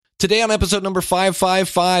Today on episode number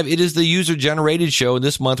 555, it is the user-generated show.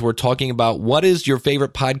 This month, we're talking about what is your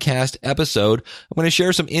favorite podcast episode. I'm going to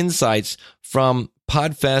share some insights from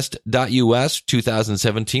Podfest.us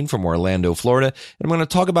 2017 from Orlando, Florida. And I'm going to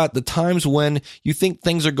talk about the times when you think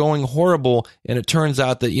things are going horrible, and it turns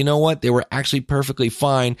out that, you know what, they were actually perfectly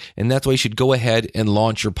fine, and that's why you should go ahead and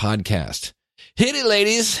launch your podcast. Hit it,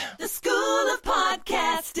 ladies. The School of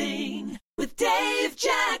Podcasting with Dave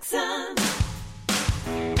Jackson.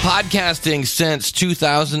 Podcasting since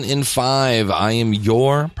 2005. I am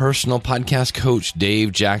your personal podcast coach,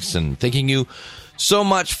 Dave Jackson. Thanking you so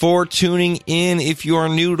much for tuning in. If you are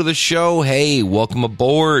new to the show, hey, welcome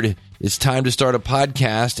aboard. It's time to start a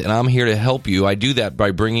podcast, and I'm here to help you. I do that by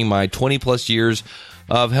bringing my 20-plus years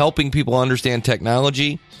of helping people understand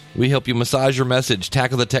technology. We help you massage your message,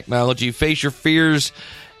 tackle the technology, face your fears,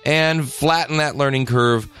 and flatten that learning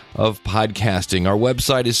curve of podcasting. Our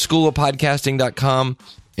website is schoolofpodcasting.com,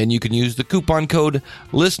 and you can use the coupon code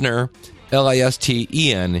LISTENER,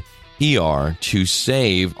 LISTENER, to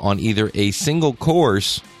save on either a single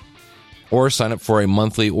course or sign up for a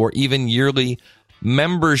monthly or even yearly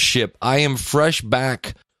membership. I am fresh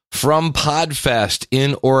back from Podfest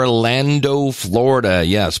in Orlando, Florida.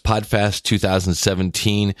 Yes, Podfest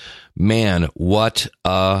 2017. Man, what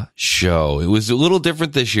a show. It was a little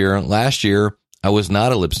different this year. Last year, I was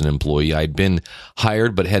not a Libsyn employee. I'd been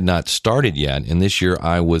hired but had not started yet. And this year,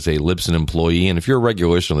 I was a Libsyn employee. And if you're a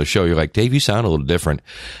regular listener on the show, you're like, Dave, you sound a little different.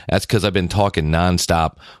 That's because I've been talking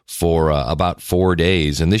nonstop for about 4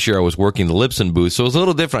 days. And this year, I was working the Libsyn booth. So it was a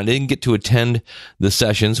little different. I didn't get to attend the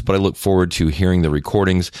sessions, but I look forward to hearing the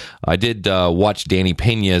recordings. I did watch Danny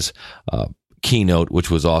Pena's keynote, which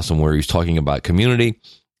was awesome, where he was talking about community.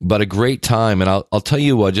 But a great time. And I'll tell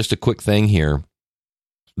you just a quick thing here.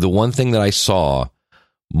 The one thing that I saw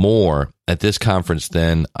more at this conference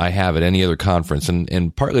than I have at any other conference,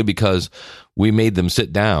 and partly because we made them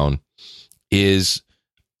sit down, is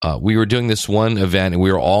we were doing this one event, and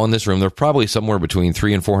we were all in this room. There were probably somewhere between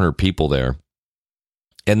 300 and 400 people there.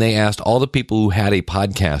 And they asked all the people who had a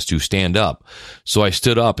podcast to stand up. So I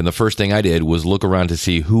stood up, and the first thing I did was look around to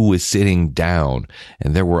see who was sitting down.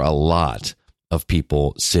 And there were a lot of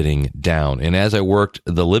people sitting down. And as I worked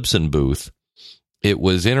the Libsyn booth, it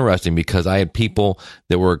was interesting because I had people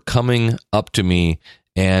that were coming up to me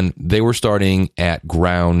and they were starting at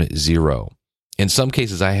ground zero. In some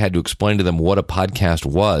cases, I had to explain to them what a podcast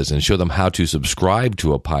was and show them how to subscribe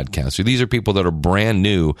to a podcast. So these are people that are brand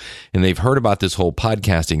new and they've heard about this whole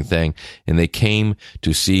podcasting thing and they came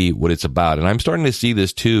to see what it's about. And I'm starting to see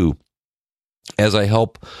this too as I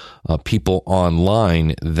help people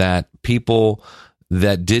online, that people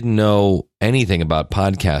that didn't know anything about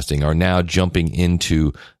podcasting are now jumping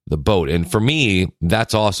into the boat. And for me,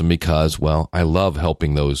 that's awesome because, well, I love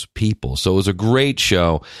helping those people. So it was a great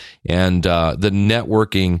show, and the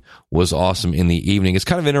networking was awesome in the evening. It's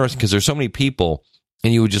kind of interesting because there's so many people,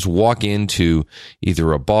 and you would just walk into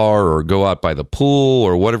either a bar or go out by the pool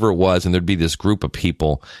or whatever it was, and there'd be this group of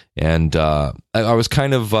people. And I was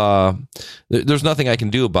kind of, there's nothing I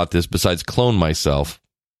can do about this besides clone myself.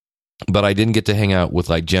 But I didn't get to hang out with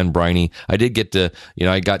like Jen Briney. I did get to,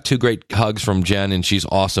 I got 2 great hugs from Jen, and she's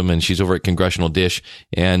awesome, and she's over at Congressional Dish.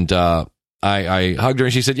 And I hugged her,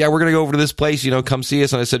 and she said, yeah, we're going to go over to this place, come see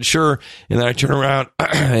us. And I said, sure. And then I turned around,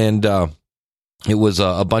 and it was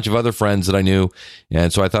a bunch of other friends that I knew.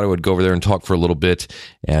 And so I thought I would go over there and talk for a little bit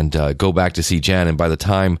and go back to see Jen. And by the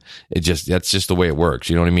time, that's just the way it works.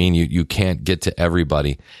 You know what I mean? You can't get to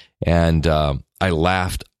everybody. And I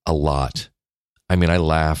laughed a lot. I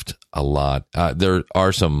laughed a lot. There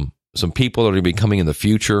are some people that are going to be coming in the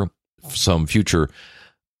future, some future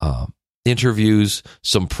interviews,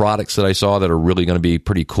 some products that I saw that are really going to be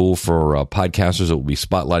pretty cool for podcasters that will be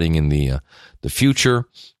spotlighting in the future,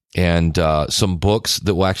 and some books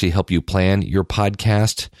that will actually help you plan your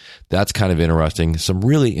podcast. That's kind of interesting. Some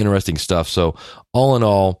really interesting stuff. So all in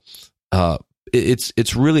all,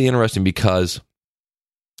 it's really interesting because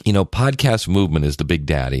podcast movement is the big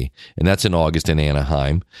daddy, and that's in August in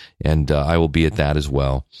Anaheim, and I will be at that as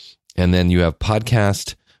well. And then you have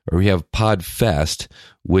Podfest,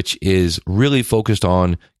 which is really focused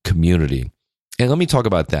on community. And let me talk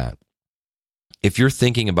about that. If you're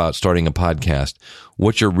thinking about starting a podcast,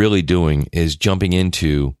 what you're really doing is jumping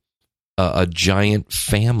into a giant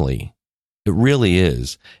family. It really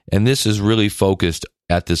is. And this is really focused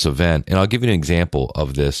at this event. And I'll give you an example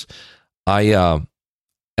of this.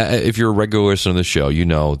 If you're a regular listener to the show, you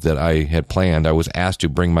know that I was asked to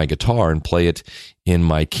bring my guitar and play it in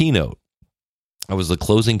my keynote. I was the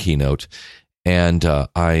closing keynote, and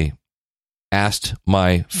I asked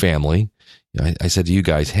my family, I said to you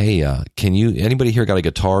guys, hey, anybody here got a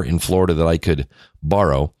guitar in Florida that I could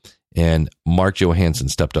borrow? And Mark Johansson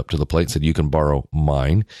stepped up to the plate and said, you can borrow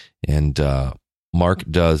mine. And Mark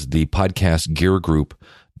does the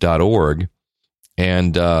podcastgeargroup.org.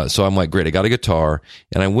 And so I'm like, great, I got a guitar.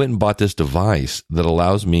 And I went and bought this device that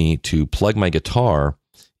allows me to plug my guitar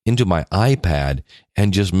into my iPad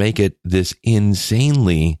and just make it this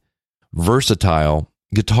insanely versatile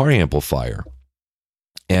guitar amplifier.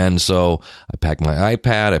 And so I pack my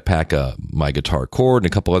iPad, I pack my guitar cord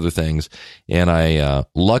and a couple other things. And I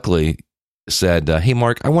luckily said, hey,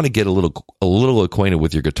 Mark, I want to get a little acquainted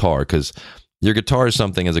with your guitar, because your guitar is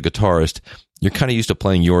something, as a guitarist, you're kind of used to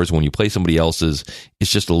playing yours. When you play somebody else's,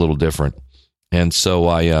 it's just a little different. And so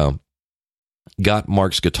I got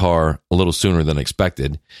Mark's guitar a little sooner than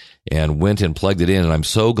expected and went and plugged it in. And I'm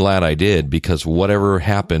so glad I did, because whatever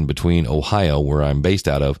happened between Ohio, where I'm based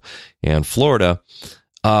out of, and Florida,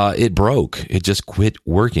 it broke. It just quit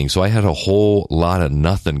working. So I had a whole lot of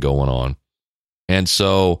nothing going on. And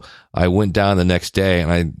so I went down the next day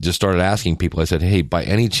and I just started asking people. I said, hey, by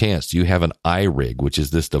any chance, do you have an iRig, which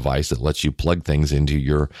is this device that lets you plug things into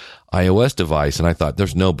your iOS device? And I thought,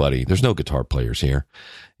 there's no guitar players here.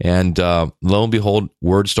 And lo and behold,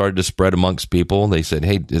 word started to spread amongst people. They said,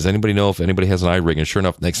 hey, does anybody know if anybody has an iRig? And sure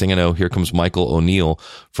enough, next thing I know, here comes Michael O'Neill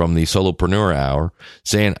from the Solopreneur Hour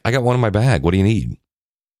saying, I got one in my bag. What do you need? It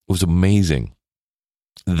was amazing.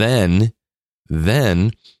 Then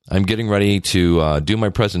I'm getting ready to do my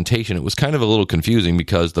presentation. It was kind of a little confusing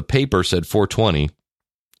because the paper said 4:20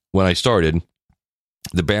 when I started.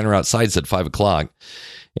 The banner outside said 5 o'clock.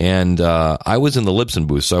 And I was in the Libsyn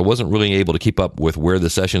booth, so I wasn't really able to keep up with where the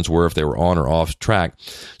sessions were, if they were on or off track.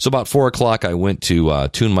 So about 4 o'clock, I went to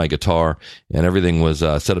tune my guitar, and everything was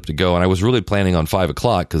set up to go. And I was really planning on 5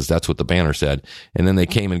 o'clock because that's what the banner said. And then they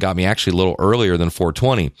came and got me actually a little earlier than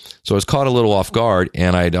 4:20. So I was caught a little off guard,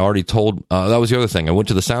 and I'd already told, that was the other thing. I went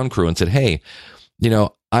to the sound crew and said, hey,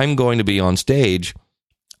 I'm going to be on stage.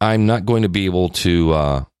 I'm not going to be able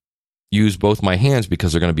to use both my hands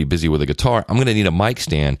because they're going to be busy with a guitar. I'm going to need a mic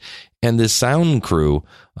stand. And this sound crew,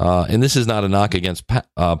 and this is not a knock against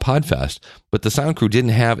Podfest, but the sound crew didn't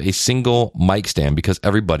have a single mic stand because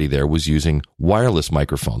everybody there was using wireless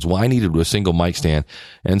microphones. Well, I needed a single mic stand.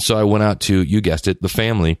 And so I went out to, you guessed it, the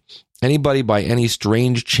family. Anybody by any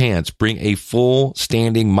strange chance bring a full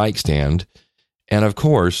standing mic stand? And of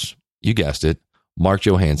course, you guessed it, Mark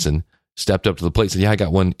Johansson stepped up to the plate and said, yeah, I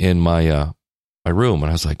got one in my room. And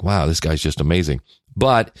I was like, wow, this guy's just amazing.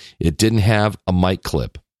 But it didn't have a mic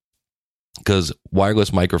clip because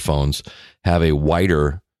wireless microphones have a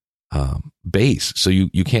wider base. So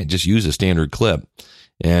you can't just use a standard clip.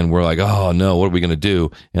 And we're like, oh no, what are we going to do?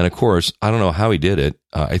 And of course, I don't know how he did it.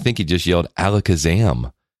 I think he just yelled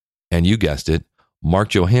alakazam. And you guessed it, Mark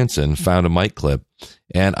Johansson found a mic clip.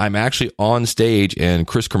 And I'm actually on stage, and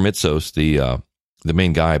Chris Kermitzos, the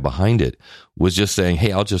main guy behind it, was just saying,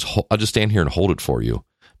 hey, I'll just stand here and hold it for you,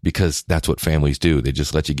 because that's what families do. They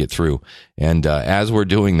just let you get through. And as we're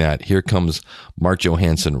doing that, here comes Mark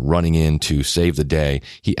Johansson running in to save the day.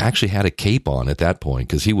 He actually had a cape on at that point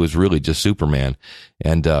because he was really just Superman.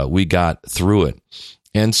 And we got through it.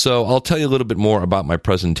 And so I'll tell you a little bit more about my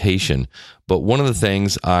presentation. But one of the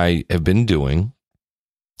things I have been doing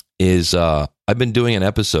is I've been doing an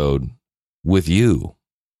episode with you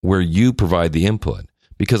where you provide the input,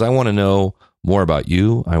 because I want to know more about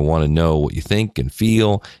you. I want to know what you think and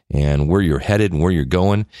feel and where you're headed and where you're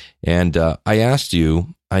going. And I asked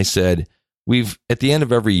you, I said, at the end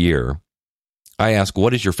of every year, I ask,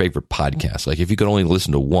 what is your favorite podcast? Like, if you could only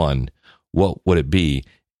listen to one, what would it be?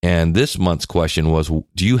 And this month's question was,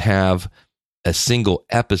 do you have a single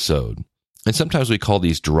episode? And sometimes we call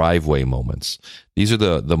these driveway moments. These are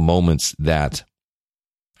the moments that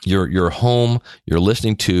you're home, you're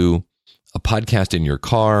listening to a podcast in your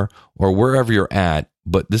car or wherever you're at,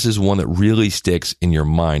 but this is one that really sticks in your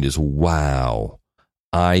mind is, wow,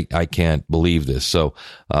 I can't believe this. So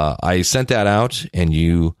I sent that out, and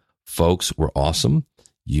you folks were awesome.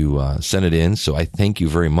 You sent it in, so I thank you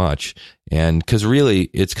very much. And because really,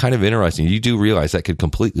 it's kind of interesting. You do realize that could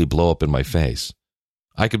completely blow up in my face.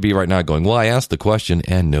 I could be right now going, well, I asked the question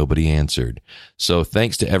and nobody answered. So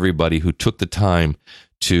thanks to everybody who took the time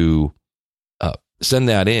to send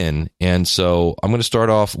that in. And so I'm going to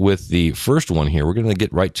start off with the first one here. We're going to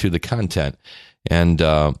get right to the content. And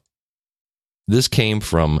this came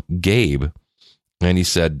from Gabe. And he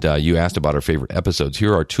said, you asked about our favorite episodes.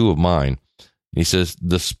 Here are two of mine. He says,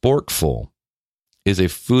 The Sporkful. is a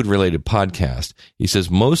food-related podcast. He says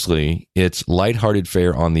mostly it's lighthearted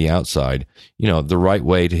fare on the outside. You know, the right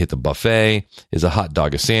way to hit the buffet is a hot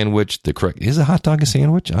dog a sandwich. Is a hot dog a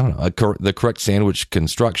sandwich? I don't know. The correct sandwich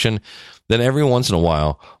construction. Then every once in a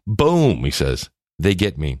while, boom, he says, they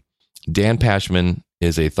get me. Dan Pashman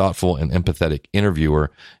is a thoughtful and empathetic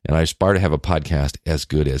interviewer, and I aspire to have a podcast as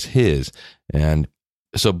good as his. And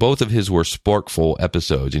so both of his were sporkful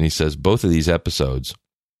episodes, and he says both of these episodes,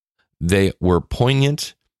 they were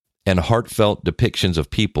poignant and heartfelt depictions of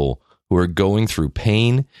people who are going through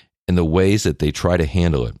pain and the ways that they try to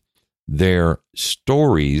handle it. Their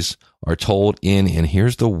stories are told in, and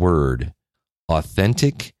here's the word,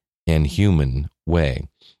 authentic and human way.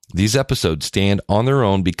 These episodes stand on their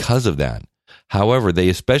own because of that. However, they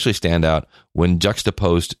especially stand out when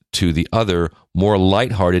juxtaposed to the other, more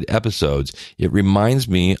lighthearted episodes. It reminds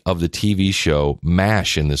me of the TV show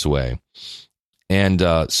MASH in this way. And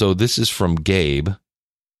so this is from Gabe.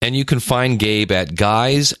 And you can find Gabe at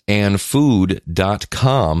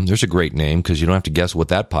guysandfood.com. There's a great name because you don't have to guess what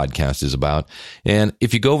that podcast is about. And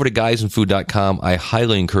if you go over to guysandfood.com, I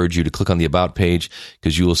highly encourage you to click on the About page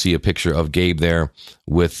because you will see a picture of Gabe there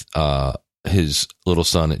with his little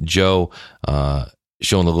son, Joe,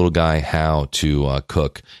 showing the little guy how to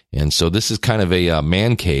cook. And so this is kind of a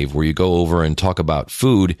man cave where you go over and talk about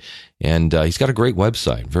food. And he's got a great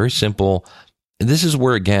website, very simple. And this is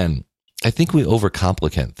where, again, I think we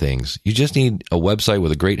overcomplicate things. You just need a website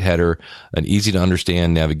with a great header, an easy to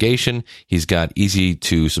understand navigation. He's got easy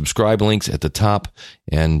to subscribe links at the top,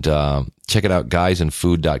 and check it out,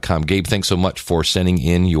 guysandfood.com. Gabe, thanks so much for sending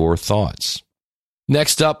in your thoughts.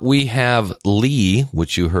 Next up, we have Lee,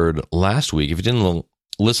 which you heard last week. If you didn't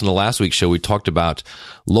listen to last week's show, we talked about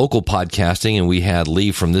local podcasting, and we had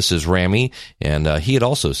Lee from This Is Rammy, and he had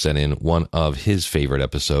also sent in one of his favorite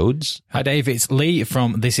episodes. Hi, Dave. It's Lee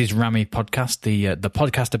from This Is Rammy podcast, the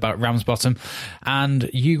podcast about Ramsbottom,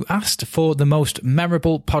 and you asked for the most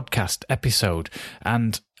memorable podcast episode,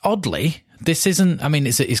 and oddly, this isn't, I mean,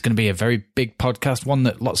 it's going to be a very big podcast, one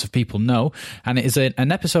that lots of people know, and it is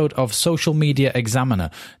an episode of Social Media Examiner.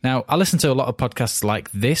 Now, I listen to a lot of podcasts like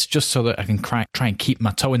this just so that I can try and keep my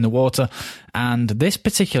toe in the water, and this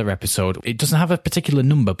particular episode, it doesn't have a particular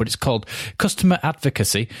number, but it's called Customer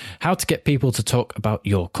Advocacy, How to Get People to Talk About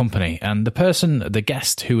Your Company. And the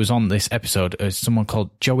guest who was on this episode is someone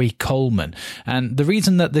called Joey Coleman. And the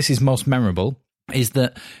reason that this is most memorable is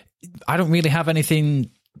that I don't really have anything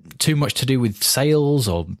too much to do with sales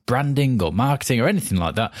or branding or marketing or anything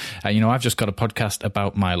like that. I've just got a podcast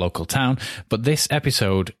about my local town, but this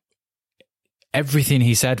episode, everything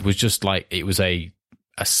he said was just like, it was a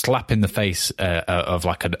slap in the face of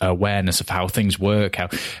like an awareness of how things work,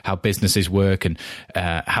 how businesses work, and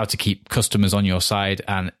how to keep customers on your side.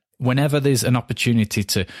 And whenever there's an opportunity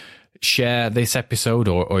to share this episode,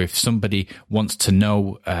 or if somebody wants to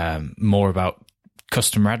know more about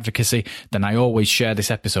customer advocacy, then I always share this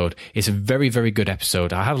episode. It's a very, very good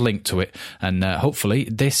episode. I have a link to it, and hopefully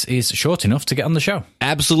this is short enough to get on the show.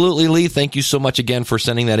 Absolutely, Lee. Thank you so much again for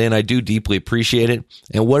sending that in. I do deeply appreciate it.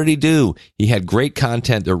 And what did he do? He had great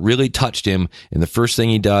content that really touched him, and the first thing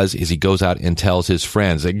he does is he goes out and tells his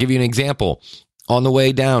friends. I'll give you an example. On the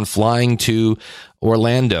way down, flying to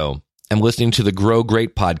Orlando, I'm listening to the Grow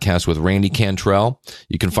Great podcast with Randy Cantrell.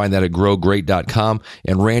 You can find that at growgreat.com.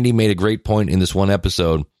 And Randy made a great point in this one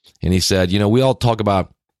episode. And he said, we all talk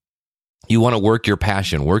about you want to work your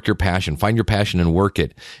passion, find your passion and work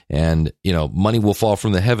it. And, money will fall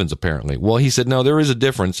from the heavens, apparently. Well, he said, no, there is a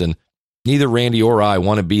difference. And neither Randy or I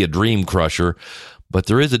want to be a dream crusher, but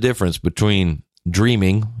there is a difference between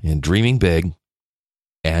dreaming and dreaming big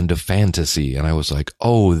and a fantasy. And I was like,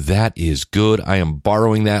 oh, that is good. I am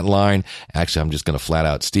borrowing that line. Actually, I'm just going to flat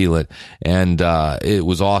out steal it. And it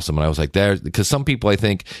was awesome. And I was like, because some people, I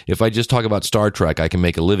think, if I just talk about Star Trek, I can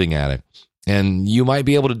make a living at it. And you might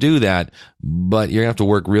be able to do that, but you're going to have to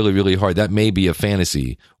work really, really hard. That may be a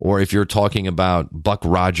fantasy. Or if you're talking about Buck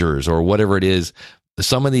Rogers or whatever it is,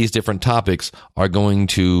 some of these different topics are going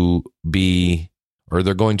to be, or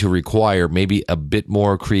they're going to require maybe a bit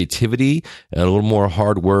more creativity and a little more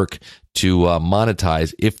hard work to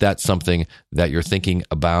monetize, if that's something that you're thinking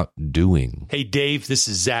about doing. Hey, Dave, this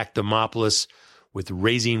is Zach Demopoulos with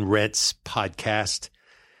Raising Rents podcast.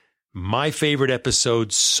 My favorite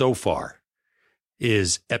episode so far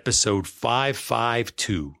is episode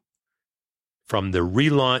 552 from the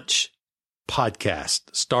Relaunch podcast,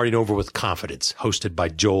 Starting Over with Confidence, hosted by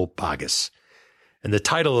Joel Pagas. And the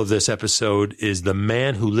title of this episode is The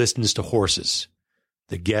Man Who Listens to Horses.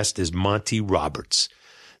 The guest is Monty Roberts,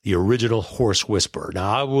 the original horse whisperer.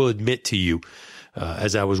 Now, I will admit to you,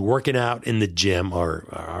 as I was working out in the gym, or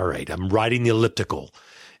all right, I'm riding the elliptical,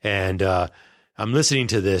 and I'm listening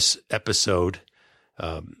to this episode.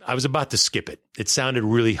 I was about to skip it. It sounded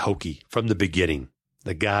really hokey from the beginning.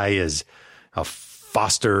 The guy is a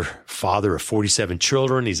foster father of 47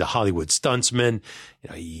 children. He's a Hollywood stuntsman.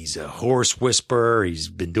 He's a horse whisperer. He's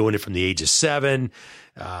been doing it from the age of 7.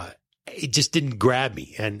 It just didn't grab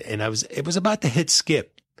me. And it was about to hit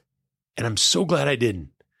skip. And I'm so glad I didn't.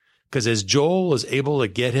 Because as Joel was able to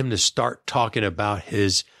get him to start talking about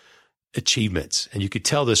his achievements, and you could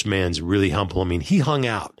tell this man's really humble. I mean, he hung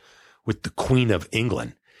out with the Queen of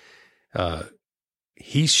England.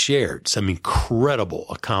 He shared some incredible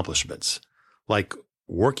accomplishments, like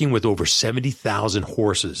working with over 70,000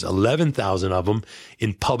 horses, 11,000 of them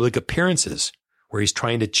in public appearances, where he's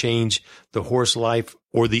trying to change the horse life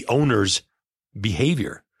or the owner's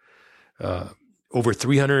behavior. Over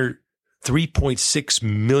 3.6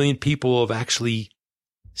 million people have actually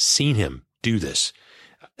seen him do this.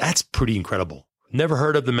 That's pretty incredible. Never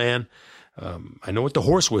heard of the man. I know what the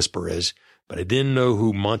horse whisperer is, but I didn't know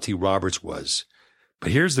who Monty Roberts was.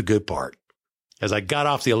 But here's the good part. As I got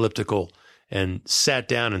off the elliptical and sat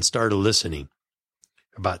down and started listening,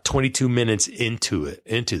 about 22 minutes into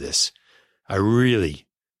this, I really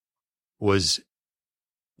was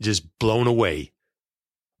just blown away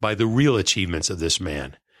by the real achievements of this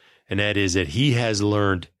man. And that is that he has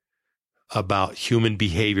learned about human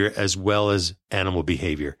behavior as well as animal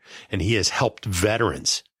behavior. And he has helped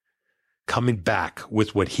veterans coming back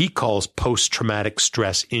with what he calls post-traumatic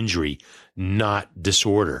stress injury, not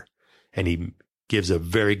disorder. And he gives a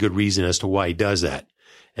very good reason as to why he does that.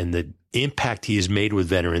 And the impact he has made with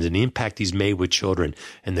veterans and the impact he's made with children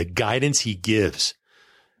and the guidance he gives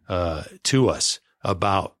to us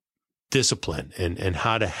about discipline and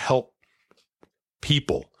how to help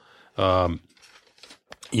people,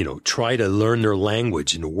 try to learn their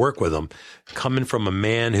language and to work with them. Coming from a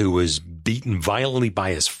man who was beaten violently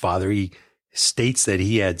by his father, he states that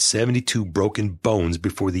he had 72 broken bones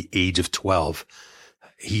before the age of 12.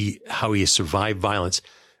 How he has survived violence.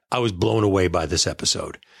 I was blown away by this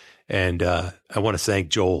episode. And I want to thank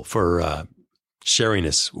Joel for sharing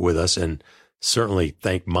this with us, and certainly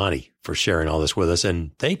thank Monty for sharing all this with us.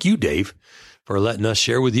 And thank you, Dave, for letting us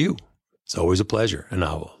share with you. It's always a pleasure. And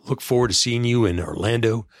I'll look forward to seeing you in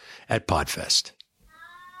Orlando at Podfest.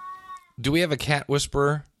 Do we have a cat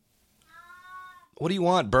whisperer? What do you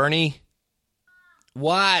want, Bernie?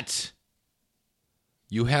 What?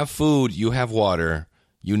 You have food. You have water.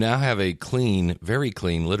 You now have a clean, very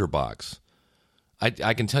clean litter box.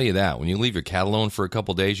 I can tell you that. When you leave your cat alone for a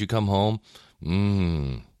couple days, you come home,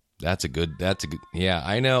 that's a good, yeah,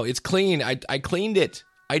 I know. It's clean. I cleaned it.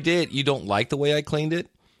 I did. You don't like the way I cleaned it?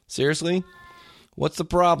 Seriously? What's the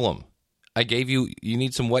problem? I gave you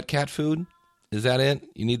need some wet cat food? Is that it?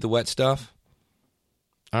 You need the wet stuff?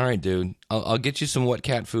 All right, dude. I'll get you some wet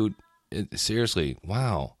cat food. Seriously.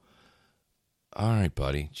 Wow. All right,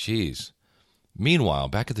 buddy. Jeez. Meanwhile,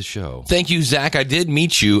 back at the show. Thank you, Zach. I did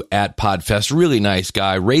meet you at Podfest. Really nice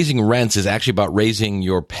guy. Raising rents is actually about raising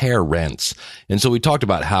your parents. And so we talked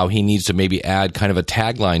about how he needs to maybe add kind of a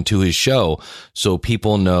tagline to his show so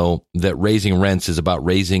people know that raising rents is about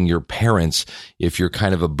raising your parents if you're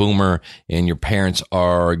kind of a boomer and your parents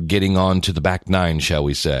are getting on to the back nine, shall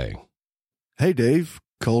we say. Hey, Dave.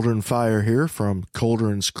 Cauldron Fire here from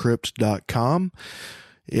cauldronscrypt.com.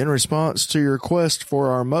 In response to your request for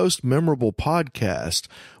our most memorable podcast,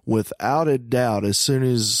 without a doubt, as soon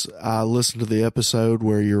as I listened to the episode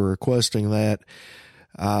where you're requesting that,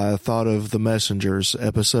 I thought of The Messengers,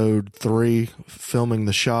 episode 3, filming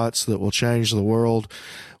the shots that will change the world,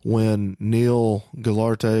 when Neil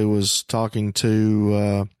Galarte was talking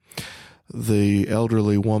to the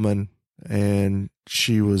elderly woman, and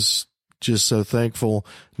she was just so thankful,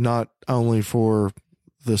 not only for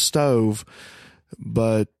the stove,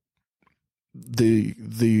 but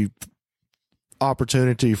the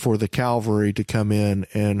opportunity for the cavalry to come in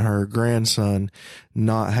and her grandson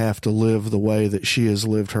not have to live the way that she has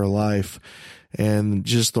lived her life, and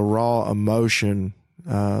just the raw emotion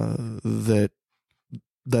that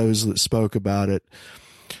those that spoke about it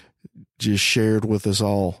just shared with us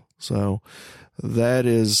all. So that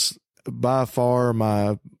is by far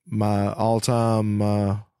my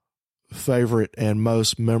all-time favorite and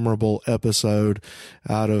most memorable episode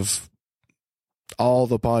out of all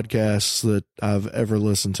the podcasts that I've ever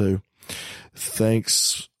listened to.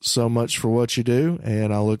 Thanks so much for what you do,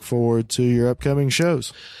 and I look forward to your upcoming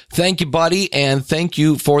shows. Thank you, buddy, and thank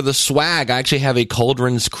you for the swag. I actually have a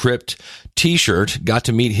Cauldron's Crypt t-shirt. Got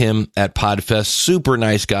to meet him at Podfest. Super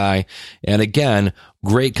nice guy. And again,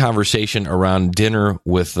 great conversation around dinner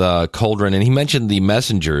with Cauldron. And he mentioned the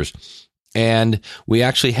Messengers, and we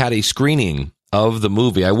actually had a screening of the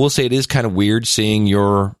movie. I will say it is kind of weird seeing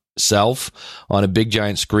yourself on a big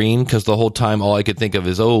giant screen, because the whole time all I could think of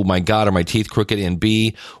is, oh my God, are my teeth crooked? And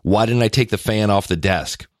B, why didn't I take the fan off the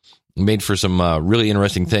desk? It made for some really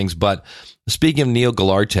interesting things. But speaking of Neil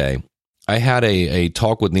Galarte, I had a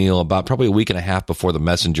talk with Neil about probably a week and a half before the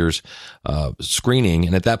Messengers screening.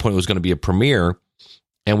 And at that point, it was going to be a premiere.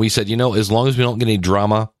 And we said, as long as we don't get any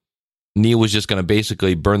drama, Neil was just going to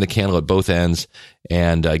basically burn the candle at both ends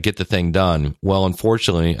and get the thing done. Well,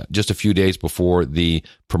 unfortunately, just a few days before the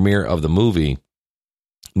premiere of the movie,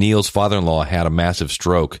 Neil's father-in-law had a massive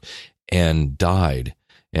stroke and died.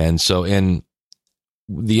 And so,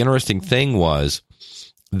 the interesting thing was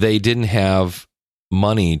they didn't have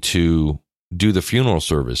money to do the funeral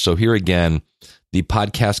service. So here again, the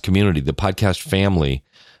podcast community, the podcast family,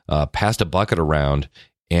 passed a bucket around,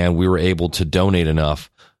 and we were able to donate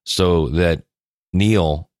enough so that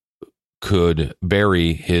Neil could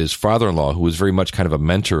bury his father-in-law, who was very much kind of a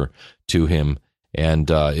mentor to him. And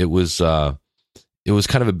it was kind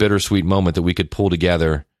of a bittersweet moment that we could pull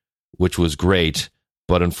together, which was great.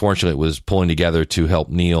 But unfortunately, it was pulling together to help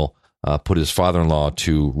Neil put his father-in-law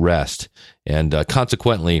to rest. And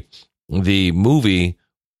consequently, the movie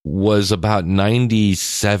was about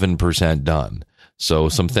 97% done. So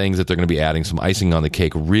some things that they're going to be adding, some icing on the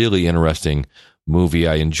cake. Really interesting movie.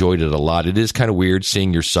 I enjoyed it a lot. It is kind of weird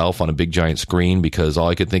seeing yourself on a big giant screen, because all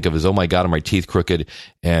I could think of is, oh my God, are my teeth crooked?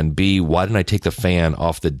 And B, why didn't I take the fan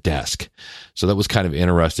off the desk? So that was kind of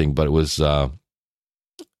interesting, but it was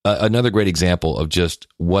another great example of just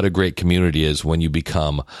what a great community is when you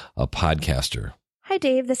become a podcaster. Hi,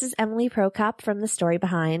 Dave. This is Emily Prokop from The Story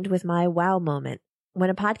Behind with my wow moment, when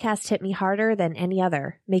a podcast hit me harder than any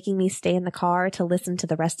other, making me stay in the car to listen to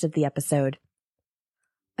the rest of the episode.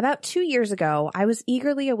 About 2 years ago, I was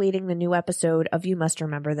eagerly awaiting the new episode of You Must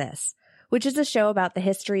Remember This, which is a show about the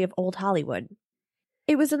history of old Hollywood.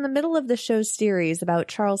 It was in the middle of the show's series about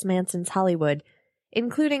Charles Manson's Hollywood,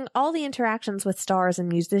 including all the interactions with stars and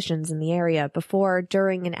musicians in the area before,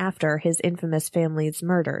 during, and after his infamous family's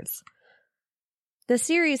murders. The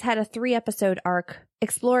series had a 3-episode arc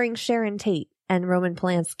exploring Sharon Tate and Roman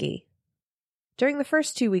Polanski. During the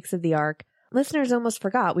first 2 weeks of the arc, listeners almost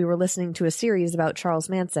forgot we were listening to a series about Charles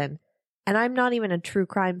Manson, and I'm not even a true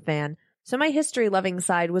crime fan, so my history-loving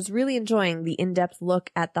side was really enjoying the in-depth look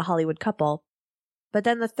at the Hollywood couple. But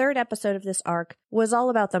then the 3rd episode of this arc was all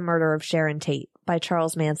about the murder of Sharon Tate by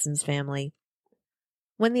Charles Manson's family.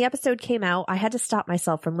 When the episode came out, I had to stop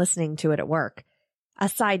myself from listening to it at work. A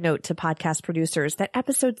side note to podcast producers, that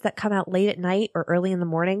episodes that come out late at night or early in the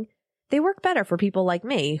morning, they work better for people like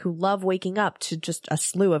me who love waking up to just a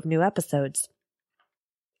slew of new episodes.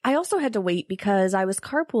 I also had to wait because I was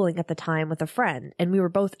carpooling at the time with a friend, and we were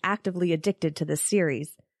both actively addicted to this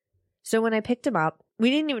series. So when I picked him up, we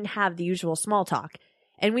didn't even have the usual small talk,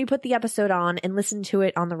 and we put the episode on and listened to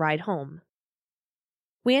it on the ride home.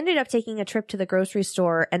 We ended up taking a trip to the grocery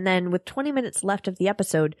store, and then, with 20 minutes left of the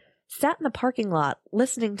episode, sat in the parking lot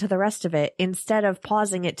listening to the rest of it instead of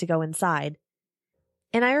pausing it to go inside.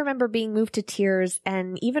 And I remember being moved to tears,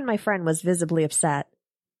 and even my friend was visibly upset.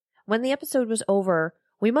 When the episode was over,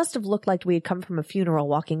 we must have looked like we had come from a funeral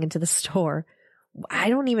walking into the store. I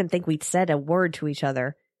don't even think we'd said a word to each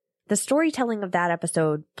other. The storytelling of that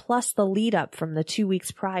episode, plus the lead-up from the 2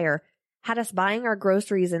 weeks prior, had us buying our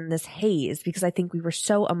groceries in this haze because I think we were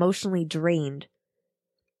so emotionally drained.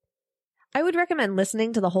 I would recommend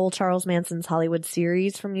listening to the whole Charles Manson's Hollywood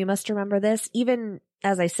series from You Must Remember This, even,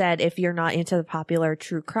 as I said, if you're not into the popular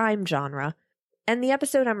true crime genre. And the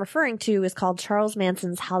episode I'm referring to is called Charles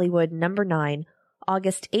Manson's Hollywood No. 9,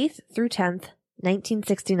 August 8th through 10th,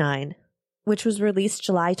 1969, which was released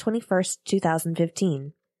July 21st,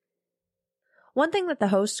 2015. One thing that the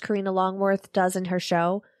host, Karina Longworth, does in her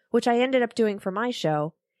show, which I ended up doing for my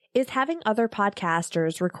show, is having other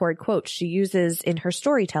podcasters record quotes she uses in her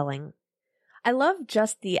storytelling. I love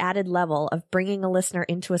just the added level of bringing a listener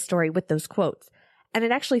into a story with those quotes, and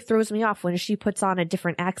it actually throws me off when she puts on a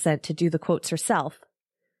different accent to do the quotes herself.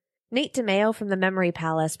 Nate DeMeo from the Memory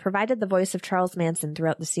Palace provided the voice of Charles Manson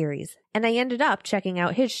throughout the series, and I ended up checking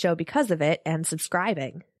out his show because of it and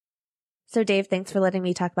subscribing. So Dave, thanks for letting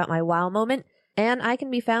me talk about my wow moment, and I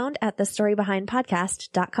can be found at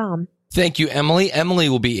thestorybehindpodcast.com. Thank you, Emily. Emily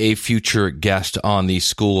will be a future guest on the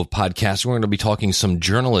School of Podcasting. We're going to be talking some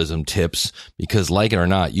journalism tips because, like it or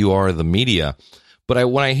not, you are the media.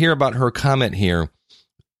 But when I hear about her comment here,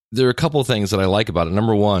 there are a couple of things that I like about it.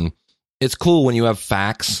 Number one, it's cool when you have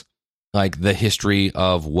facts, like the history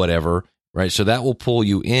of whatever, right? So that will pull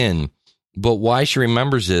you in. But why she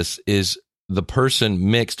remembers this is the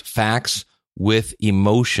person mixed facts with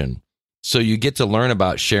emotion. So you get to learn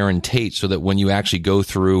about Sharon Tate so that when you actually go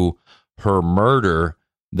through her murder,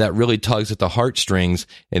 that really tugs at the heartstrings,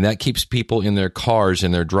 and that keeps people in their cars,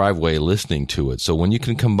 in their driveway, listening to it. So when you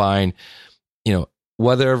can combine,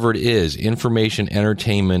 whatever it is, information,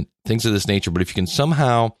 entertainment, things of this nature, but if you can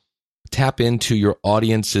somehow tap into your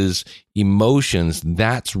audience's emotions,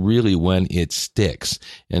 that's really when it sticks.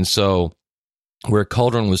 And so where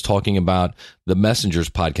Cauldron was talking about the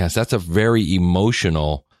Messengers podcast, that's a very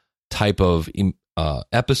emotional type of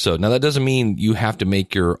episode. Now, that doesn't mean you have to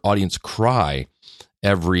make your audience cry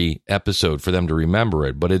every episode for them to remember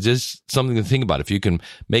it, but it is something to think about. If you can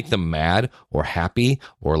make them mad or happy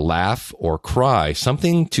or laugh or cry,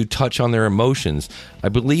 something to touch on their emotions, I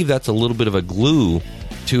believe that's a little bit of a glue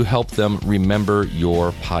to help them remember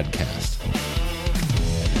your podcast.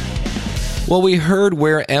 Well, we heard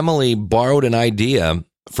where Emily borrowed an idea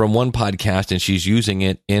from one podcast and she's using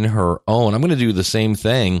it in her own. I'm going to do the same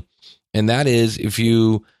thing. And that is, if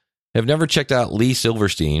you have never checked out Lee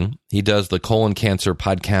Silverstein, he does the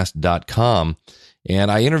coloncancerpodcast.com.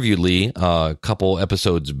 And I interviewed Lee a couple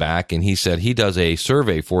episodes back, and he said he does a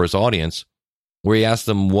survey for his audience where he asks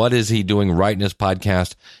them, what is he doing right in his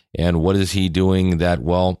podcast? And what is he doing that,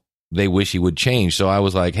 well, they wish he would change? So I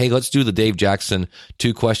was like, hey, let's do the Dave Jackson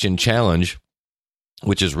 2-question challenge,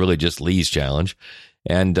 which is really just Lee's challenge.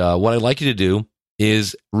 And what I'd like you to do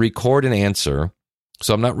is record an answer.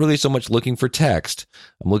 So I'm not really so much looking for text.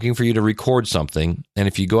 I'm looking for you to record something. And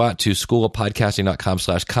if you go out to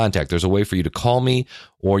schoolofpodcasting.com/contact, there's a way for you to call me,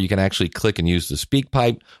 or you can actually click and use the speak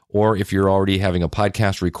pipe. Or if you're already having a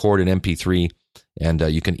podcast, record an MP3, and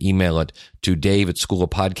you can email it to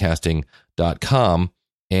dave@schoolofpodcasting.com.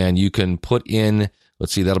 And you can put in,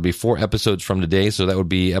 let's see, that'll be 4 episodes from today. So that would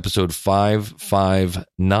be episode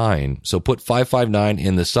 559. So put 559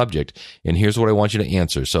 in the subject. And here's what I want you to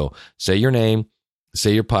answer. So say your name,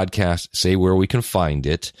 say your podcast, say where we can find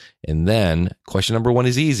it. And then question number 1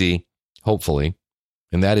 is easy, hopefully.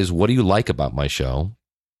 And that is, what do you like about my show?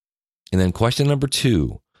 And then question number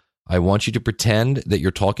 2, I want you to pretend that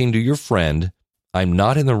you're talking to your friend. I'm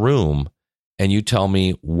not in the room. And you tell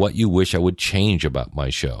me what you wish I would change about my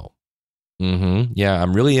show. Yeah,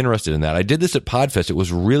 I'm really interested in that. I did this at Podfest. It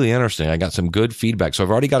was really interesting. I got some good feedback. So I've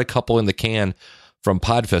already got a couple in the can from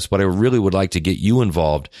Podfest, but I really would like to get you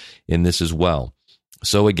involved in this as well.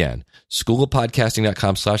 So again,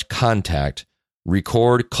 schoolofpodcasting.com/contact,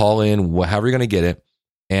 record, call in, however you're going to get it.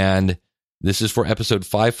 And this is for episode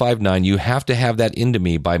 559. You have to have that into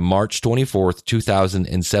me by March 24th,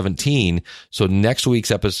 2017. So next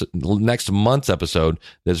month's episode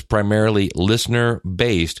that's primarily listener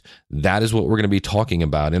based, that is what we're going to be talking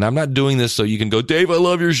about. And I'm not doing this so you can go, Dave, I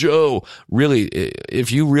love your show. Really,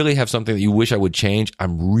 if you really have something that you wish I would change,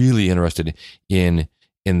 I'm really interested in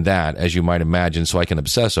that, as you might imagine, so I can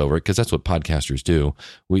obsess over it, because that's what podcasters do.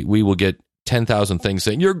 We will get 10,000 things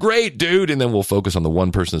saying, you're great, dude. And then we'll focus on the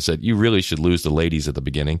one person that said, you really should lose the ladies at the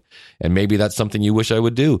beginning. And maybe that's something you wish I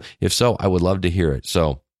would do. If so, I would love to hear it.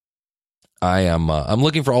 So I'm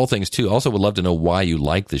looking for all things too. Also would love to know why you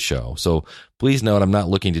like the show. So please note, I'm not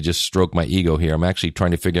looking to just stroke my ego here. I'm actually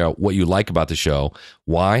trying to figure out what you like about the show.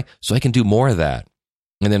 Why? So I can do more of that.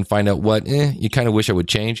 And then find out what you kind of wish I would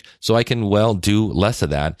change, so I can, do less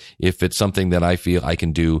of that if it's something that I feel I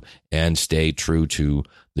can do and stay true to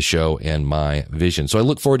the show and my vision. So I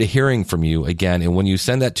look forward to hearing from you again. And when you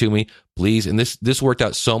send that to me, please, and this worked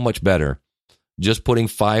out so much better. Just putting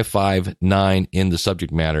 559 in the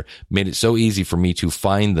subject matter made it so easy for me to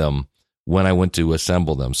find them when I went to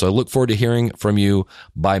assemble them. So I look forward to hearing from you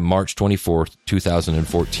by March 24th,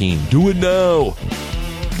 2014. Do it now.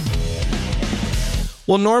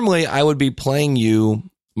 Well, normally I would be playing you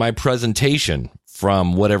my presentation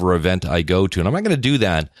from whatever event I go to, and I'm not going to do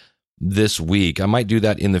that this week. I might do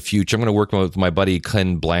that in the future. I'm going to work with my buddy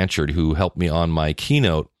Ken Blanchard, who helped me on my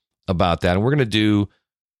keynote about that, and we're going to do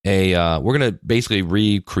we're going to basically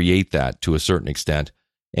recreate that to a certain extent.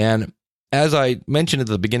 And as I mentioned at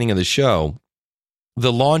the beginning of the show,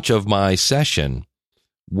 the launch of my session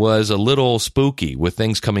was a little spooky with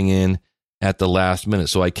things coming in at the last minute.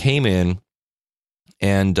 So I came in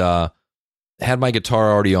and had my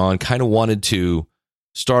guitar already on, kind of wanted to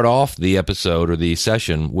start off the episode or the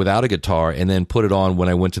session without a guitar and then put it on when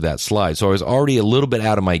I went to that slide. So I was already a little bit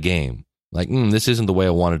out of my game. Like, this isn't the way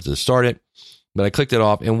I wanted to start it. But I clicked it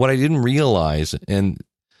off. And what I didn't realize, and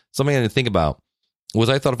something I didn't think about, was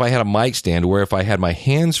I thought if I had a mic stand where if I had my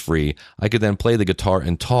hands free, I could then play the guitar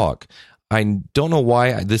and talk. I don't know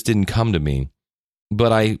why this didn't come to me,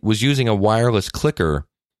 but I was using a wireless clicker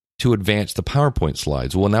to advance the PowerPoint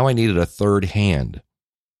slides. Well, now I needed a third hand.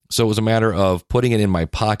 So it was a matter of putting it in my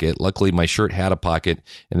pocket. Luckily, my shirt had a pocket.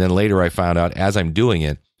 And then later I found out as I'm doing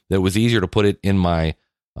it, that it was easier to put it in my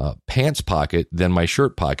pants pocket than my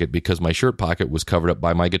shirt pocket because my shirt pocket was covered up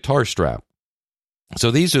by my guitar strap. So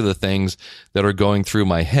these are the things that are going through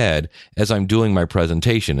my head as I'm doing my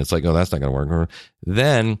presentation. It's like, oh, that's not going to work.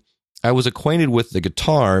 Then I was acquainted with the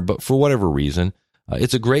guitar, but for whatever reason,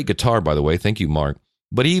 it's a great guitar, by the way. Thank you, Mark.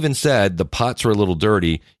 But he even said the pots are a little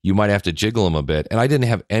dirty. You might have to jiggle them a bit. And I didn't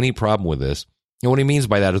have any problem with this. And what he means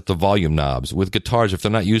by that is the volume knobs. With guitars, if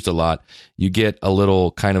they're not used a lot, you get a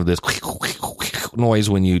little kind of this noise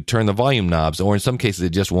when you turn the volume knobs, or in some cases, it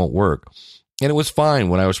just won't work. And it was fine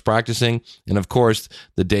when I was practicing. And of course,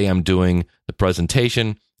 the day I'm doing the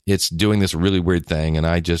presentation, it's doing this really weird thing. And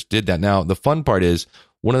I just did that. Now, the fun part is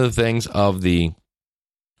one of the things of the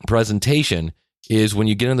presentation is when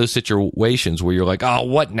you get in those situations where you're like, oh,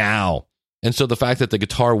 what now? And so the fact that the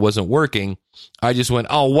guitar wasn't working, I just went,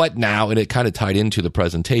 oh, what now? And it kind of tied into the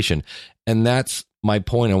presentation. And that's my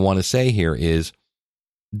point I want to say here is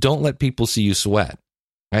don't let people see you sweat.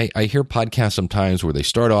 I hear podcasts sometimes where they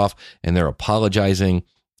start off and they're apologizing,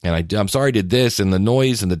 and I'm sorry I did this, and the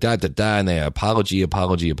noise and the da-da-da, and they apology.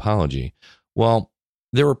 Well,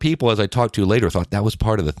 there were people, as I talked to later, thought that was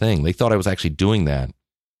part of the thing. They thought I was actually doing that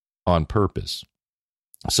on purpose.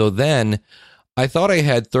 So then I thought I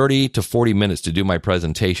had 30 to 40 minutes to do my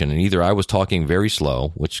presentation, and either I was talking very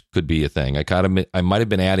slow, which could be a thing. I might have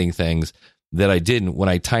been adding things that I didn't when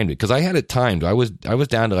I timed it, because I had it timed. I was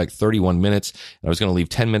down to like 31 minutes, and I was going to leave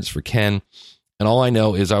 10 minutes for Ken. And all I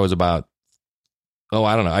know is I was about,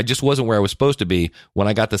 I don't know. I just wasn't where I was supposed to be when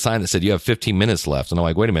I got the sign that said you have 15 minutes left. And I'm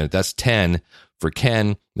like, wait a minute, that's 10 for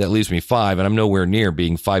Ken. That leaves me 5, and I'm nowhere near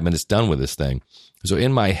being 5 minutes done with this thing. So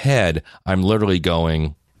in my head, I'm literally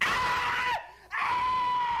going,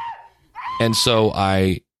 and so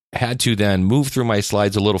I had to then move through my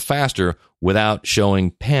slides a little faster without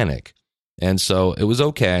showing panic. And so it was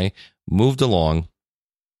okay, moved along,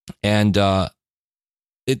 and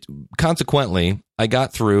consequently, I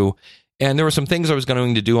got through, and there were some things I was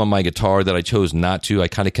going to do on my guitar that I chose not to. I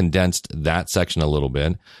kind of condensed that section a little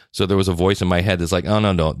bit. So there was a voice in my head that's like, oh,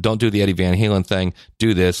 no, don't do the Eddie Van Halen thing.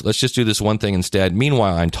 Do this. Let's just do this one thing instead.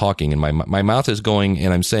 Meanwhile, I'm talking, and my mouth is going,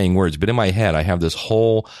 and I'm saying words. But in my head, I have this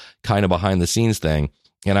whole kind of behind-the-scenes thing.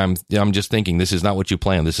 And I'm just thinking, this is not what you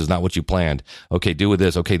planned. This is not what you planned. Okay, do with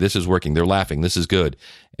this. Okay, this is working. They're laughing. This is good.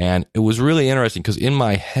 And it was really interesting because in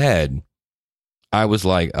my head, I was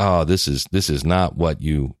like, oh, this is not what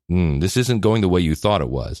this isn't going the way you thought it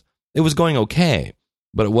was. It was going okay,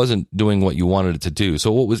 but it wasn't doing what you wanted it to do.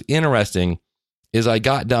 So what was interesting is I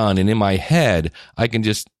got done, and in my head,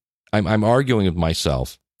 I'm arguing with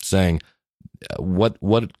myself, saying, what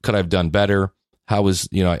could I have done better? How was,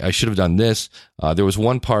 I should have done this. There was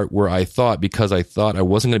one part where I thought, because I thought I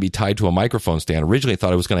wasn't going to be tied to a microphone stand, originally I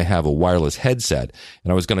thought I was going to have a wireless headset,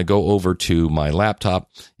 and I was going to go over to my laptop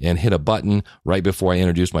and hit a button right before I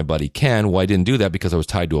introduced my buddy Ken. Well, I didn't do that because I was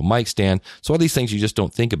tied to a mic stand. So all these things you just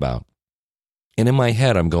don't think about. And in my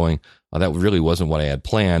head, I'm going, oh, that really wasn't what I had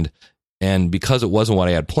planned. And because it wasn't what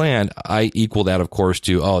I had planned, I equal that, of course,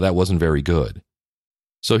 to, oh, that wasn't very good.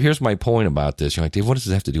 So here's my point about this. You're like, Dave, what does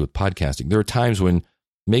this have to do with podcasting? There are times when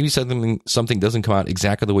maybe something doesn't come out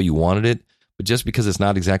exactly the way you wanted it, but just because it's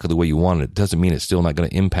not exactly the way you wanted it doesn't mean it's still not going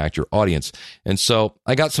to impact your audience. And so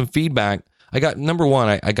I got some feedback. Number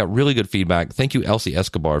one, I got really good feedback. Thank you, Elsie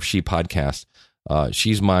Escobar of She Podcast.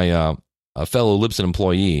 She's my fellow Libsyn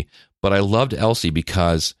employee, but I loved Elsie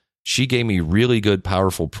because she gave me really good,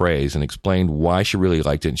 powerful praise and explained why she really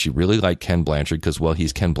liked it. And she really liked Ken Blanchard because, well,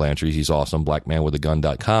 he's Ken Blanchard. He's awesome,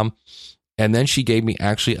 blackmanwithagun.com. And then she gave me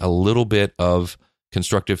actually a little bit of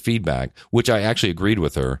constructive feedback, which I actually agreed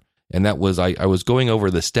with her. And that was, I was going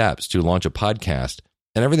over the steps to launch a podcast,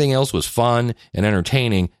 and everything else was fun and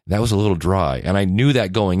entertaining. That was a little dry. And I knew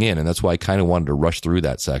that going in, and that's why I kind of wanted to rush through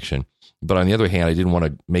that section. But on the other hand, I didn't want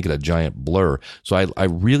to make it a giant blur. So I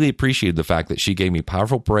really appreciated the fact that she gave me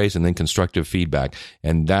powerful praise and then constructive feedback.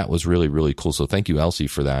 And that was really, really cool. So thank you, Elsie,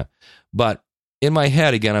 for that. But in my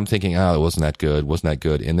head, again, I'm thinking, it wasn't that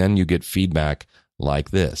good. And then you get feedback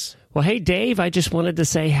like this. Well, hey, Dave, I just wanted to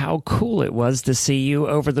say how cool it was to see you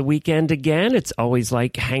over the weekend again. It's always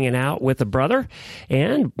like hanging out with a brother.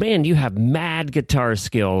 And, man, you have mad guitar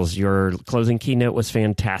skills. Your closing keynote was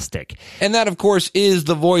fantastic. And that, of course, is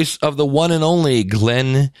the voice of the one and only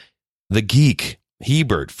Glenn the Geek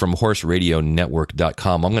Hebert from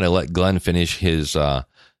horseradionetwork.com. I'm going to let Glenn finish his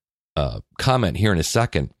comment here in a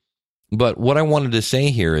second. But what I wanted to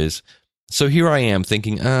say here is, so here I am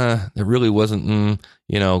thinking, it really wasn't,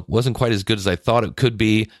 wasn't quite as good as I thought it could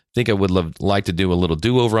be. I think I would like to do a little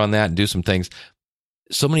do-over on that and do some things.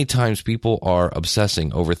 So many times people are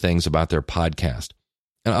obsessing over things about their podcast.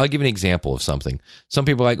 And I'll give you an example of something. Some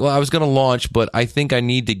people are like, well, I was going to launch, but I think I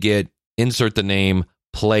need to insert the name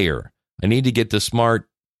player. I need to get the smart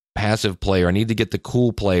passive player. I need to get the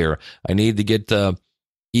cool player. I need to get the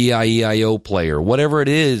EIEIO player, whatever it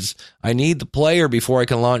is. I need the player before I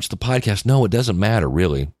can launch the podcast. No, it doesn't matter,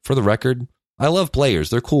 really. For the record, I love players.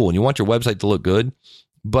 They're cool, and you want your website to look good.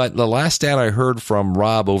 But the last stat I heard from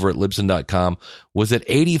Rob over at Libsyn.com was that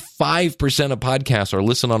 85% of podcasts are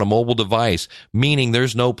listened on a mobile device, meaning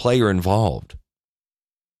there's no player involved,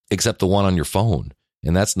 except the one on your phone.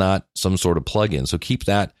 And that's not some sort of plugin. So keep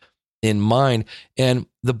that in mind. And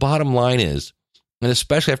the bottom line is, and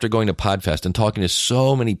especially after going to Podfest and talking to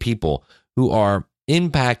so many people who are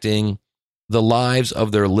impacting the lives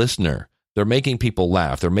of their listener, they're making people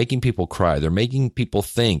laugh, they're making people cry, they're making people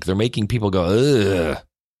think, they're making people go, ugh,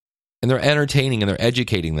 and they're entertaining and they're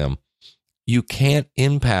educating them. You can't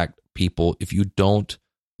impact people if you don't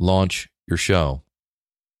launch your show.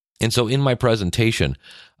 And so in my presentation,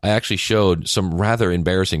 I actually showed some rather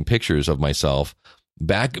embarrassing pictures of myself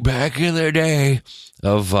back in the day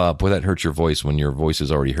of, boy, that hurts your voice when your voice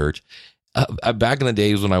is already hurt. Back in the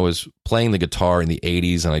days when I was playing the guitar in the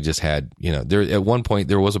 80s and I just had, there at one point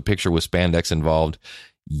there was a picture with spandex involved.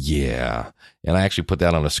 Yeah. And I actually put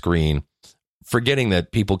that on a screen, forgetting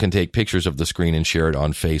that people can take pictures of the screen and share it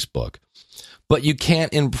on Facebook. But you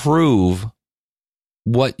can't improve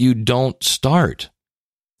what you don't start.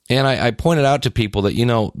 And I pointed out to people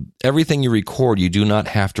that, everything you record, you do not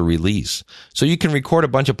have to release. So you can record a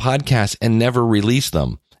bunch of podcasts and never release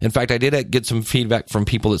them. In fact, I did get some feedback from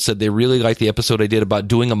people that said they really liked the episode I did about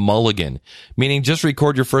doing a mulligan, meaning just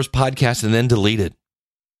record your first podcast and then delete it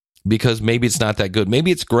because maybe it's not that good.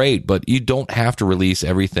 Maybe it's great, but you don't have to release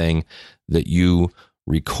everything that you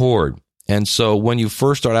record. And so when you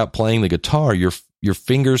first start out playing the guitar, your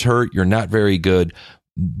fingers hurt, you're not very good,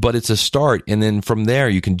 but it's a start. And then from there,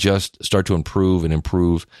 you can just start to improve and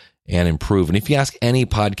improve and improve. And if you ask any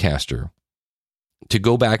podcaster to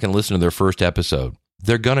go back and listen to their first episode,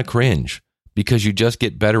 they're going to cringe because you just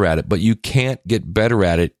get better at it, but you can't get better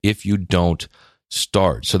at it if you don't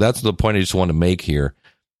start. So that's the point I just want to make here.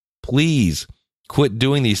 Please quit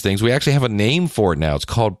doing these things. We actually have a name for it now. It's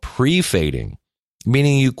called pre-fading,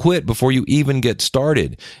 meaning you quit before you even get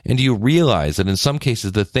started. And do you realize that in some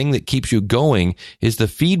cases, the thing that keeps you going is the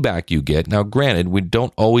feedback you get? Now, granted, we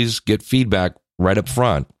don't always get feedback right up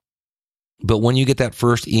front. But when you get that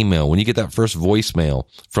first email, when you get that first voicemail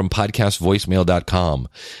from podcastvoicemail.com,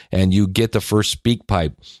 and you get the first speak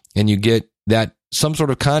pipe, and you get that some sort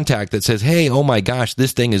of contact that says, hey, oh my gosh,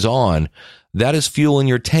 this thing is on, that is fuel in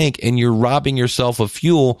your tank, and you're robbing yourself of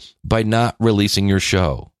fuel by not releasing your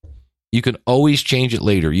show. You can always change it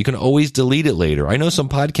later. You can always delete it later. I know some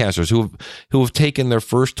podcasters who have taken their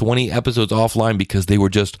first 20 episodes offline because they were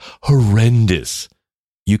just horrendous.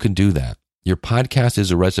 You can do that. Your podcast is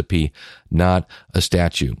a recipe, not a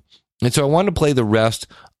statue. And so I wanted to play the rest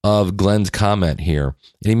of Glenn's comment here.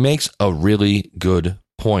 And he makes a really good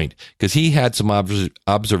point because he had some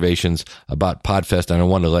observations about Podfest, and I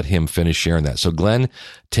wanted to let him finish sharing that. So Glenn,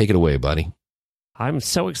 take it away, buddy. I'm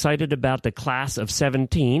so excited about the class of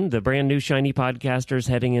 17, the brand new shiny podcasters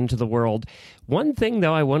heading into the world. One thing,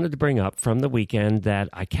 though, I wanted to bring up from the weekend that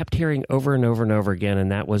I kept hearing over and over and over again,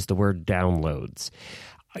 and that was the word downloads.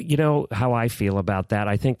 You know how I feel about that.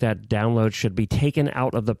 I think that download should be taken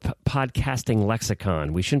out of the podcasting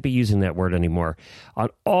lexicon. We shouldn't be using that word anymore. On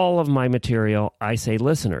all of my material, I say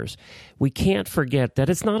listeners. We can't forget that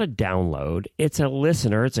it's not a download. It's a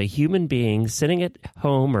listener. It's a human being sitting at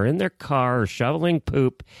home or in their car or shoveling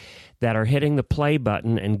poop that are hitting the play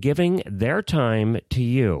button and giving their time to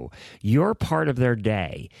you. You're part of their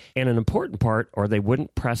day, and an important part, or they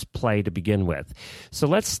wouldn't press play to begin with. So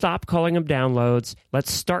let's stop calling them downloads.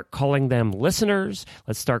 Let's start calling them listeners.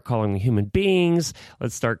 Let's start calling them human beings.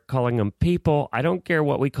 Let's start calling them people. I don't care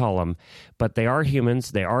what we call them, but they are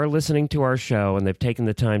humans. They are listening to our show, and they've taken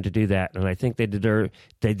the time to do that, and I think they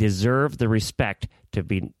deserve the respect to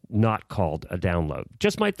be not called a download.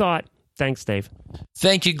 Just my thought. Thanks, Dave.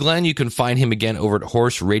 Thank you, Glenn. You can find him again over at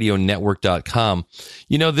horseradionetwork.com.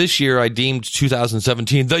 You know, this year I deemed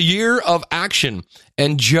 2017 the year of action.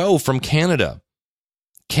 And Joe from Canada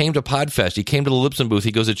came to Podfest. He came to the Lipson booth.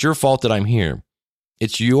 He goes, "It's your fault that I'm here.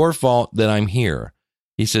 It's your fault that I'm here."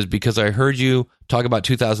 He says, "Because I heard you talk about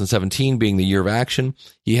 2017 being the year of action."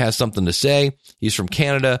 He has something to say. He's from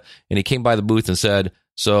Canada, and he came by the booth and said,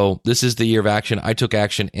 "So this is the year of action. I took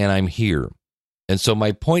action, and I'm here." And so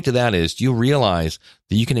my point to that is, do you realize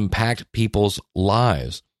that you can impact people's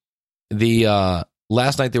lives? The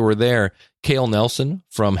last night they were there, Cale Nelson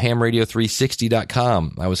from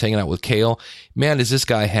hamradio360.com. I was hanging out with Cale. Man, does this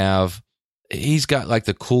guy he's got like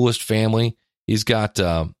the coolest family. He's got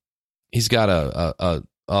a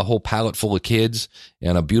whole pallet full of kids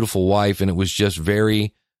and a beautiful wife. And it was just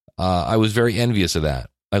I was very envious of that.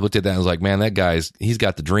 I looked at that and was like, man, he's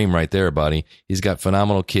got the dream right there, buddy. He's got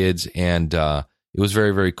phenomenal kids, and it was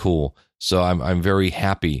very, very cool. So I'm very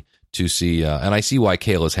happy to see, and I see why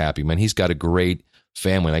Cale is happy, man. He's got a great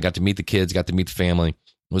family, and I got to meet the kids, got to meet the family.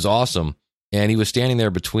 It was awesome. And he was standing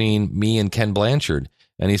there between me and Ken Blanchard,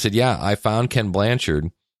 and he said, "Yeah, I found Ken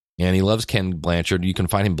Blanchard." And he loves Ken Blanchard. You can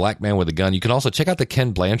find him Black Man with a Gun. You can also check out the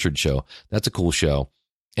Ken Blanchard Show. That's a cool show.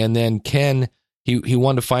 And then Ken, he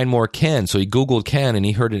wanted to find more Ken, so he Googled Ken, and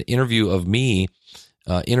he heard an interview of me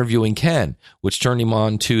interviewing Ken, which turned him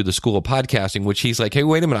on to the School of Podcasting, which he's like, "Hey,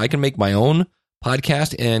 wait a minute, I can make my own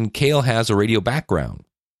podcast." And Cale has a radio background.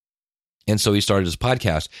 And so he started his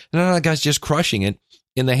podcast. And that guy's just crushing it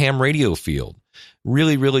in the ham radio field.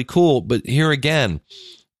 Really, really cool. But here again,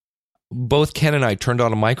 both Ken and I turned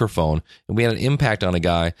on a microphone, and we had an impact on a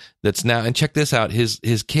guy that's now, and check this out, his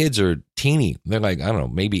kids are teeny. They're like, I don't know,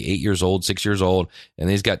 maybe 8 years old, 6 years old, and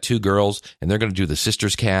he's got 2 girls, and they're going to do the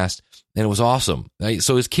Sisters Cast, and it was awesome. Right?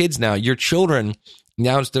 So his kids now, your children,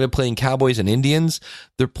 now instead of playing Cowboys and Indians,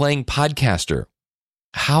 they're playing Podcaster.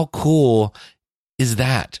 How cool is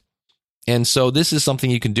that? And so this is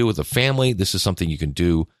something you can do with a family. This is something you can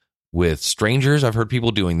do with strangers. I've heard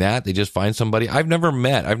people doing that. They just find somebody I've never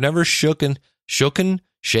met. I've never shaken,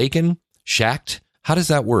 shacked. How does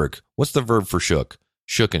that work? What's the verb for shook?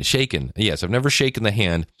 Shooken, shaken. Yes, I've never shaken the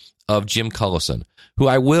hand of Jim Cullison, who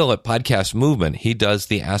I will at Podcast Movement. He does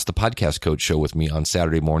the Ask the Podcast Coach show with me on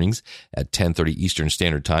Saturday mornings at 10:30 Eastern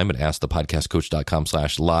Standard Time at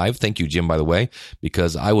askthepodcastcoach.com/live. Thank you, Jim, by the way,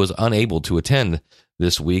 because I was unable to attend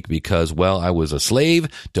this week because, well, I was a slave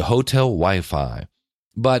to hotel Wi-Fi.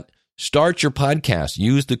 But start your podcast.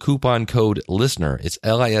 Use the coupon code LISTENER. It's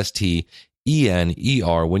LISTENER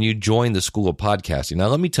when you join the School of Podcasting. Now,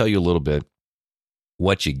 let me tell you a little bit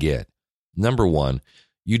what you get. Number one,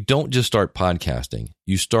 you don't just start podcasting.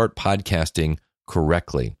 You start podcasting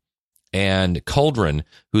correctly. And Cauldron,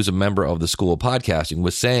 who's a member of the School of Podcasting,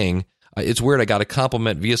 was saying, it's weird, I got a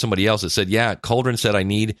compliment via somebody else that said, yeah, Cauldron said I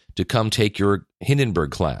need to come take your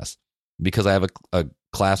Hindenburg class because I have a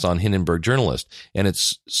class on Hindenburg journalist. And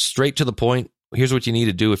it's straight to the point. Here's what you need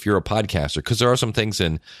to do if you're a podcaster, because there are some things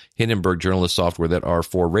in Hindenburg journalist software that are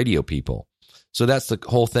for radio people. So that's the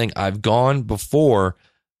whole thing. I've gone before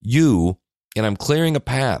you, and I'm clearing a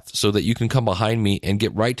path so that you can come behind me and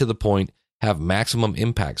get right to the point, have maximum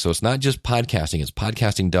impact. So it's not just podcasting, it's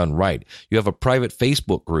podcasting done right. You have a private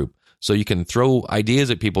Facebook group, so you can throw ideas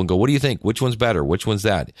at people and go, what do you think? Which one's better? Which one's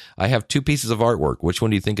that? I have 2 pieces of artwork. Which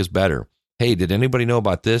one do you think is better? Hey, did anybody know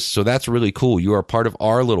about this? So that's really cool. You are part of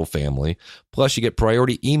our little family. Plus, you get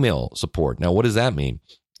priority email support. Now, what does that mean?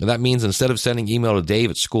 That means instead of sending email to Dave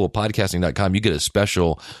at schoolofpodcasting.com, you get a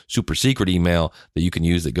special super secret email that you can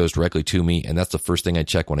use that goes directly to me. And that's the first thing I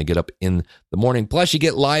check when I get up in the morning. Plus, you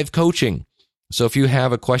get live coaching. So if you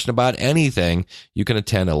have a question about anything, you can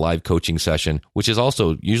attend a live coaching session, which is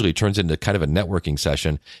also usually turns into kind of a networking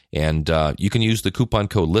session. And you can use the coupon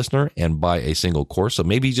code LISTENER and buy a single course. So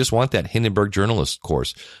maybe you just want that Hindenburg journalist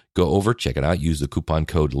course. Go over, check it out, use the coupon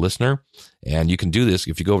code LISTENER. And you can do this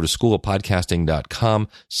if you go over to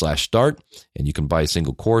schoolofpodcasting.com/start, and you can buy a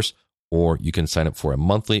single course, or you can sign up for a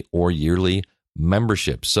monthly or yearly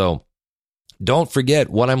membership. So don't forget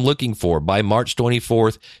what I'm looking for. By March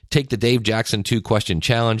 24th, take the Dave Jackson 2-question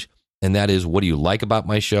challenge, and that is, what do you like about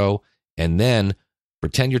my show? And then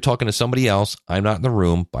pretend you're talking to somebody else. I'm not in the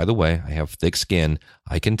room. By the way, I have thick skin.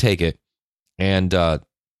 I can take it. And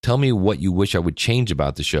tell me what you wish I would change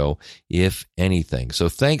about the show, if anything. So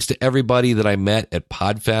thanks to everybody that I met at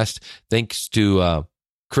Podfest. Thanks to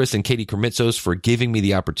Chris and Katie Kermitzos for giving me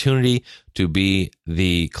the opportunity to be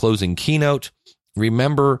the closing keynote.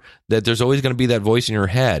 Remember that there's always going to be that voice in your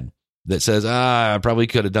head that says, I probably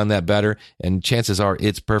could have done that better. And chances are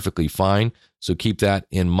it's perfectly fine. So keep that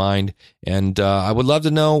in mind. And I would love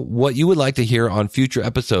to know what you would like to hear on future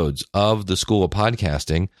episodes of the School of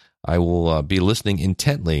Podcasting. I will be listening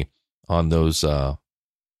intently on those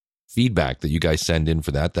feedback that you guys send in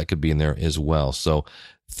for that. That could be in there as well. So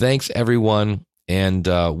thanks, everyone. And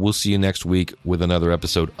we'll see you next week with another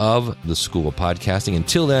episode of the School of Podcasting.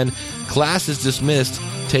 Until then, class is dismissed.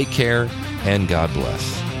 Take care and God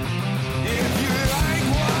bless.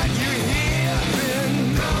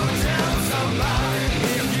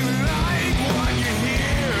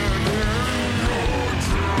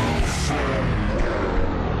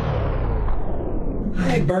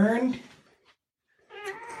 Hi, Bern.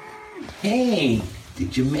 Hey,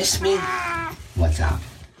 did you miss me? What's up?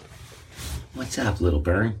 What's up, little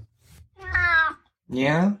Bern?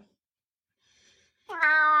 Yeah?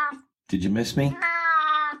 Did you miss me?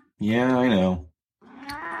 Yeah, I know.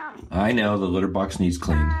 I know the litter box needs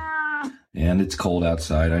cleaned. And it's cold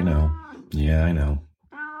outside, I know. Yeah, I know.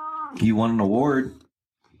 You won an award.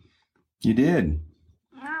 You did.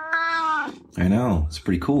 I know. It's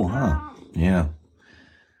pretty cool, huh? Yeah.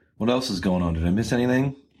 What else is going on? Did I miss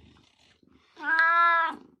anything?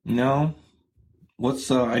 No?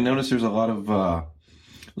 What's, I noticed there's a lot of,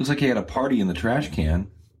 looks like you had a party in the trash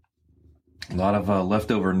can. A lot of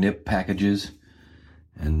leftover nip packages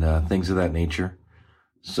and things of that nature.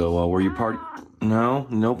 So, were you party?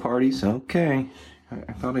 No parties? Okay.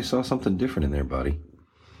 I thought I saw something different in there, buddy.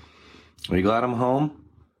 Are you glad I'm home?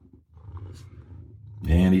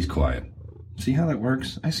 And he's quiet. See how that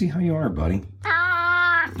works? I see how you are, buddy.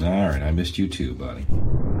 All right, I missed you too, buddy.